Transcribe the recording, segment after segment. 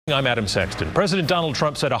I'm Adam Sexton. President Donald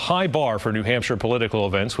Trump set a high bar for New Hampshire political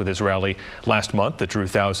events with his rally last month that drew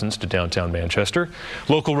thousands to downtown Manchester.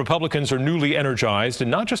 Local Republicans are newly energized,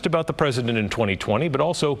 and not just about the president in 2020, but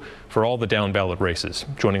also for all the down-ballot races.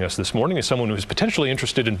 Joining us this morning is someone who is potentially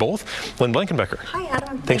interested in both, Blankenbeker. Hi,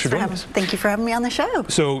 Adam. Thanks for joining us. Thank you for having me on the show.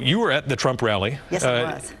 So you were at the Trump rally. Yes, I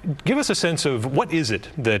was. Give us a sense of what is it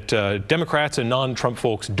that Democrats and non-Trump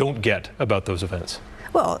folks don't get about those events?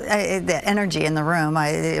 Well, the energy in the room,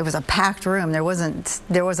 it was a packed room. There wasn't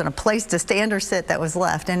a place to stand or sit that was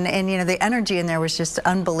left. And you know, the energy in there was just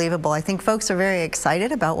unbelievable. I think folks are very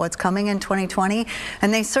excited about what's coming in 2020,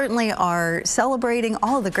 and they certainly are celebrating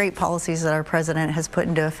all of the great policies that our president has put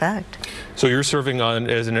into effect. So you're serving on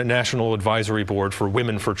as a national advisory board for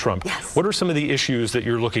Women for Trump. Yes. What are some of the issues that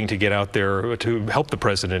you're looking to get out there to help the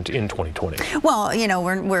president in 2020? Well, you know,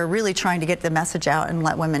 we're really trying to get the message out and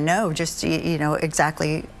let women know just, you know, exactly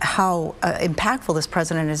how impactful this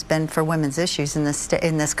president has been for women's issues in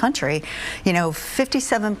this country. You know,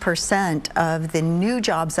 57% of the new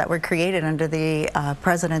jobs that were created under the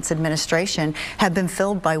president's administration have been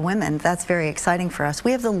filled by women. That's very exciting for us.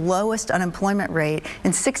 We have the lowest unemployment rate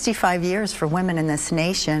in 65 years for women in this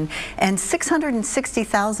nation, and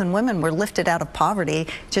 660,000 women were lifted out of poverty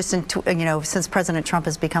just in, you know, since President Trump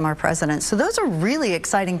has become our president. So those are really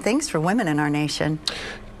exciting things for women in our nation.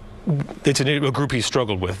 It's a group he's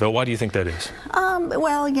struggled with, though. Why do you think that is?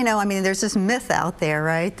 Well, you know, I mean, there's this myth out there,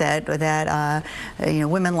 right, that you know,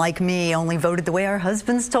 women like me only voted the way our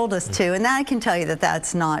husbands told us to, and I can tell you that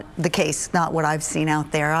that's not the case, not what I've seen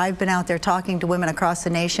out there. I've been out there talking to women across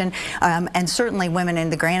the nation, and certainly women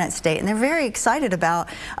in the Granite State, and they're very excited about,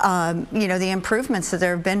 you know, the improvements that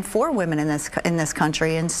there have been for women in this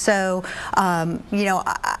country. And so, you know,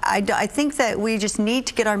 I think that we just need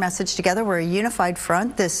to get our message together. We're a unified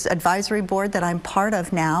front. This advisory board that I'm part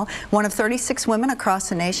of now, one of 36 women across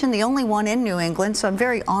the nation, the only one in New England, so I'm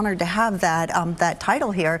very honored to have that that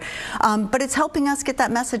title here. But it's helping us get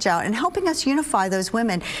that message out and helping us unify those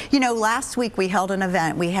women. You know, last week we held an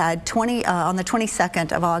event. We had on the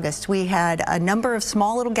 22nd of August, we had a number of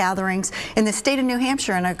small little gatherings in the state of New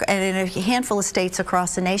Hampshire and in a handful of states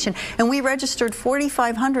across the nation, and we registered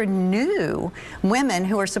 4,500 new women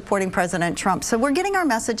who are supporting President Trump. So we're getting our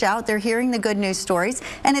message out. They're hearing the good news stories,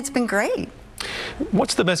 and it's been great.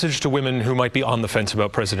 What's the message to women who might be on the fence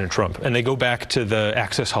about President Trump? And they go back to the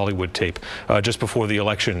Access Hollywood tape just before the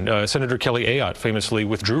election. Senator Kelly Ayotte famously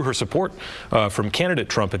withdrew her support from candidate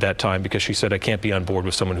Trump at that time because she said, I can't be on board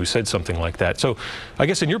with someone who said something like that. So I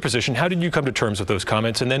guess in your position, how did you come to terms with those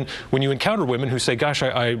comments? And then when you encounter women who say, gosh,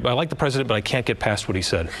 I like the president, but I can't get past what he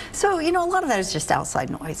said. So, you know, a lot of that is just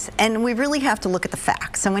outside noise. And we really have to look at the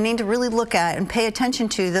facts. And we need to really look at and pay attention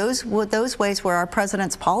to those ways where our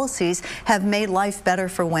president's policies have made life better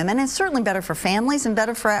for women, and certainly better for families and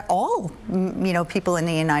better for all, you know, people in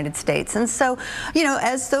the United States. And so, you know,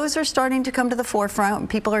 as those are starting to come to the forefront,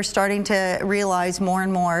 people are starting to realize more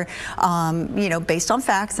and more, you know, based on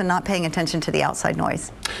facts and not paying attention to the outside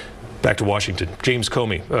noise. Back to Washington. James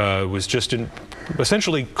Comey was just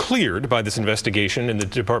essentially cleared by this investigation in the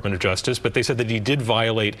Department of Justice, but they said that he did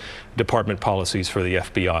violate department policies for the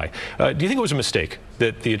FBI. Do you think it was a mistake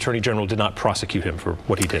that the Attorney General did not prosecute him for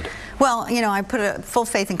what he did? Well, you know, I put a full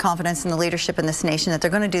faith and confidence in the leadership in this nation that they're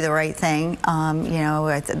going to do the right thing. You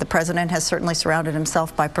know, the president has certainly surrounded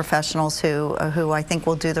himself by professionals who I think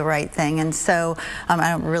will do the right thing. And so I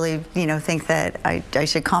don't really, you know, think that I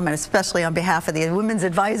should comment, especially on behalf of the Women's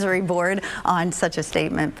Advisory Board, on such a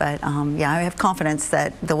statement. But yeah, I have confidence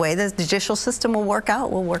that the way the judicial system will work out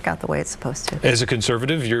the way it's supposed to. As a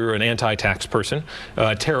conservative, you're an anti-tax person.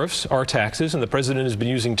 Tariffs are taxes, and the president has been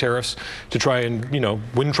using tariffs to try and, you know,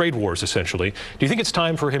 win trade wars, essentially. Do you think it's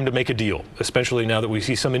time for him to make a deal, especially now that we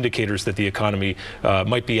see some indicators that the economy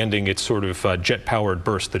might be ending its sort of jet-powered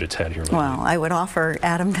burst that it's had here lately? Well, I would offer,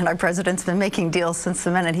 Adam, that our president's been making deals since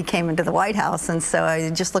the minute he came into the White House. And so I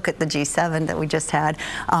just look at the G7 that we just had.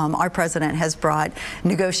 Our president has brought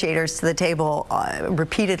negotiators to the table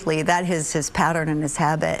repeatedly. That is his pattern and his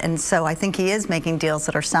habit. And so I think he is making deals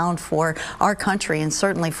that are sound for our country and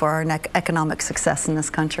certainly for our economic success in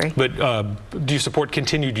this country. But do you support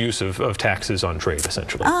continued use of taxes on trade,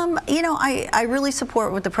 essentially? You know, I really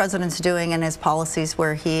support what the president's doing and his policies,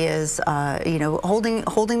 where he is, you know, holding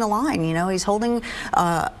the line. You know, he's holding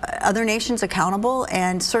other nations accountable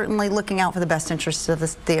and certainly looking out for the best interests of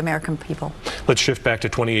the American people. Let's shift back to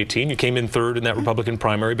 2018. You came in third in that Republican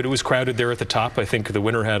primary, but it was crowded there at the top. I think the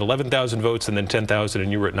winner had 11,000 votes and then 10,000,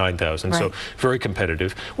 and you were at 9,000. Right. So very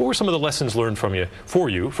competitive. What were some of the lessons learned from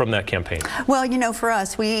you from that campaign? Well, you know, know, for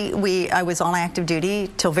us, I was on active duty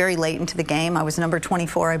till very late into the game. I was number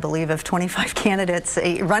 24, I believe, of 25 candidates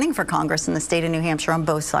running for Congress in the state of New Hampshire on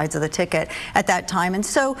both sides of the ticket at that time. And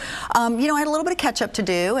so, you know, I had a little bit of catch up to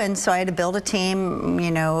do, and so I had to build a team,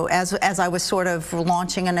 you know, as I was sort of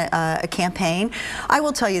launching a campaign. I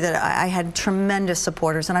will tell you that I had tremendous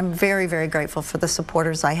supporters, and I'm very, very grateful for the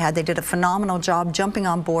supporters I had. They did a phenomenal job jumping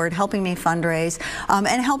on board, helping me fundraise,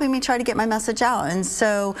 and helping me try to get my message out. And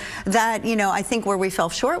so that, you know, I think where we fell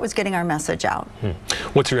short was getting our message out.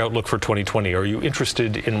 What's your outlook for 2020? Are you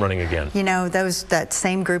interested in running again? You know, that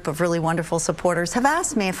same group of really wonderful supporters have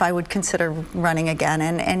asked me if I would consider running again,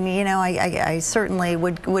 and you know, I certainly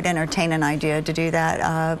would entertain an idea to do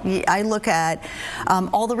that. I look at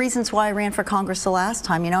all the reasons why I ran for Congress the last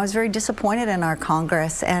time. You know, I was very disappointed in our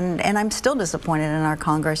Congress, and I'm still disappointed in our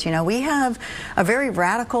Congress. You know, we have a very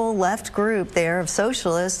radical left group there of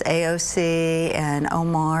socialists, AOC and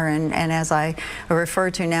Omar, and as I refer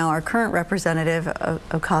to now, our current representative,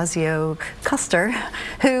 Ocasio-Custer,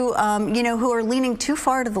 who, you know, who are leaning too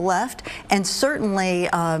far to the left and certainly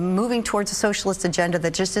moving towards a socialist agenda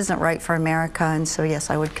that just isn't right for America. And so, yes,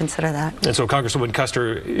 I would consider that. And so Congresswoman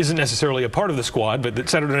Custer isn't necessarily a part of the squad, but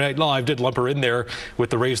Saturday Night Live did lump her in there with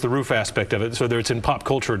the raise the roof aspect of it, so it's in pop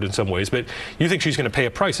culture in some ways. But you think she's going to pay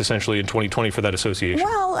a price essentially in 2020 for that association?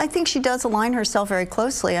 Well, I think she does align herself very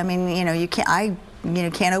closely. I mean, you know, you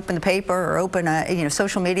can't open the paper or open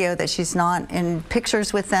social media that she's not in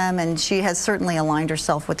pictures with them, and she has certainly aligned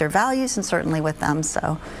herself with their values and certainly with them.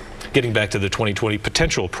 So. Getting back to the 2020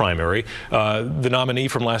 potential primary, the nominee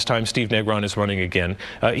from last time, Steve Negron, is running again.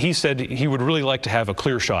 He said he would really like to have a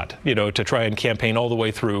clear shot, you know, to try and campaign all the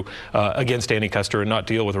way through against Annie Custer and not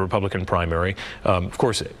deal with a Republican primary. Of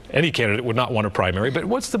course, any candidate would not want a primary, but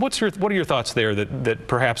what are your thoughts there that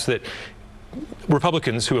perhaps that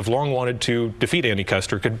Republicans who have long wanted to defeat Annie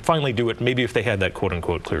Custer could finally do it, maybe if they had that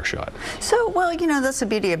quote-unquote clear shot? So, well, you know, that's the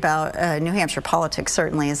beauty about New Hampshire politics,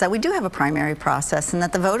 certainly, is that we do have a primary process and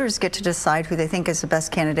that the voters get to decide who they think is the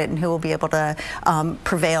best candidate and who will be able to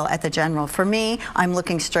prevail at the general. For me, I'm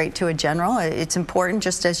looking straight to a general. It's important,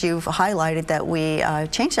 just as you've highlighted, that we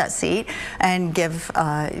change that seat and give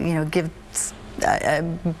a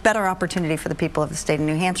better opportunity for the people of the state of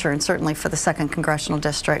New Hampshire, and certainly for the 2nd Congressional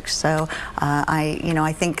District. So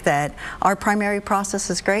I think that our primary process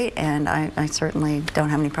is great, and I certainly don't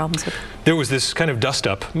have any problems with it. There was this kind of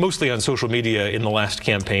dust-up, mostly on social media in the last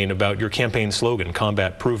campaign, about your campaign slogan,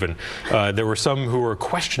 Combat Proven. There were some who were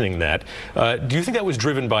questioning that. Do you think that was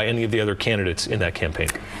driven by any of the other candidates in that campaign?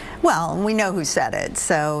 Well, we know who said it,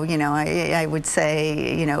 so, you know, I would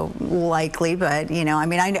say, you know, likely, but, you know, I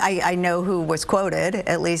mean, I know who was quoted,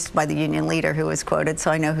 at least by the union leader who was quoted,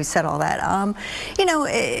 so I know who said all that. You know,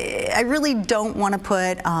 I really don't want to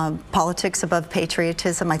put politics above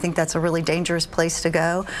patriotism. I think that's a really dangerous place to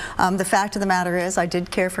go. The fact of the matter is, I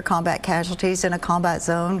did care for combat casualties in a combat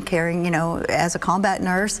zone, caring, you know, as a combat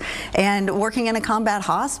nurse, and working in a combat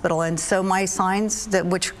hospital, and so my signs, that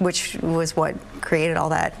which was what created all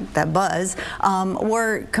that buzz,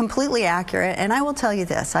 were completely accurate. And I will tell you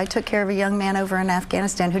this, I took care of a young man over in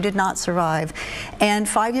Afghanistan who did not survive, and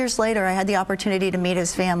 5 years later I had the opportunity to meet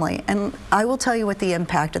his family, and I will tell you what the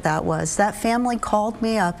impact of that was. That family called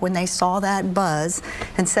me up when they saw that buzz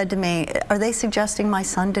and said to me, "Are they suggesting my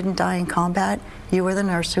son didn't die in combat? You were the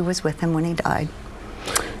nurse who was with him when he died."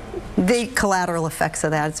 The collateral effects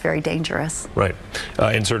of that, it's very dangerous. Right,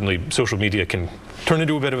 and certainly social media can turn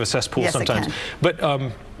into a bit of a cesspool sometimes. It can. But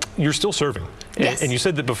you're still serving. Yes. And you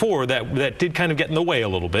said that before that did kind of get in the way a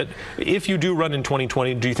little bit. If you do run in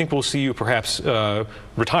 2020, do you think we'll see you perhaps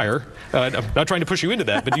retire? I'm not trying to push you into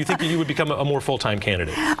that, but do you think that you would become a more full-time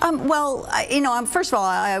candidate? Well, you know, first of all,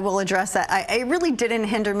 I will address that. It really didn't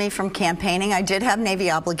hinder me from campaigning. I did have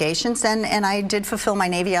Navy obligations, and I did fulfill my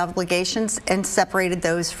Navy obligations and separated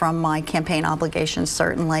those from my campaign obligations,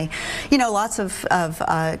 certainly. You know, lots of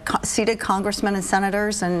seated congressmen and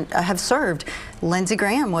senators have served. Lindsey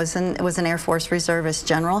Graham was an Air Force reservist.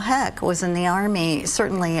 General Heck was in the Army.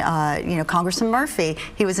 Certainly, you know, Congressman Murphy,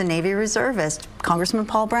 he was a Navy reservist. Congressman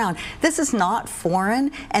Paul Brown. This is not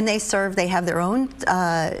foreign, and they serve. They have their own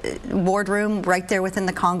boardroom right there within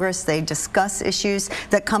the Congress. They discuss issues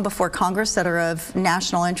that come before Congress that are of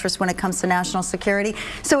national interest when it comes to national security.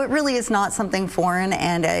 So it really is not something foreign,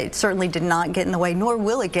 and it certainly did not get in the way, nor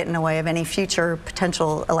will it get in the way of any future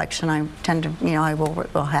potential election I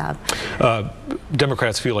will have.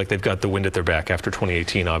 Democrats feel like they've got the wind at their back after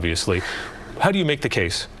 2018, obviously. How do you make the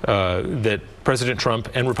case that President Trump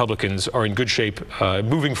and Republicans are in good shape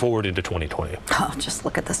moving forward into 2020. Oh, just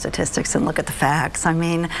look at the statistics and look at the facts. I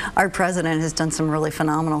mean, our president has done some really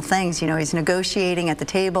phenomenal things. You know, he's negotiating at the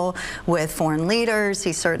table with foreign leaders.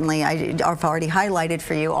 He's certainly, I've already highlighted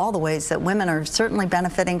for you all the ways that women are certainly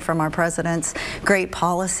benefiting from our president's great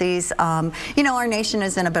policies. You know, our nation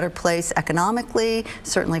is in a better place economically,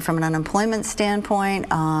 certainly from an unemployment standpoint.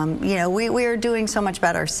 You know, we are doing so much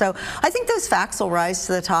better. So I think those facts will rise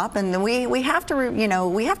to the top, and we have to, you know,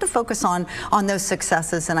 we have to focus on those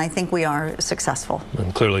successes, and I think we are successful.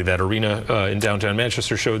 And clearly that arena in downtown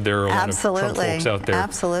Manchester showed there are a lot of Trump folks out there.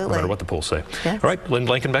 Absolutely. No matter what the polls say. Yes. All right, Lynn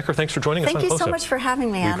Blankenbeker, thanks for joining us on Thank you CloseUp. so much for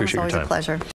having me, Adam. It's always a pleasure.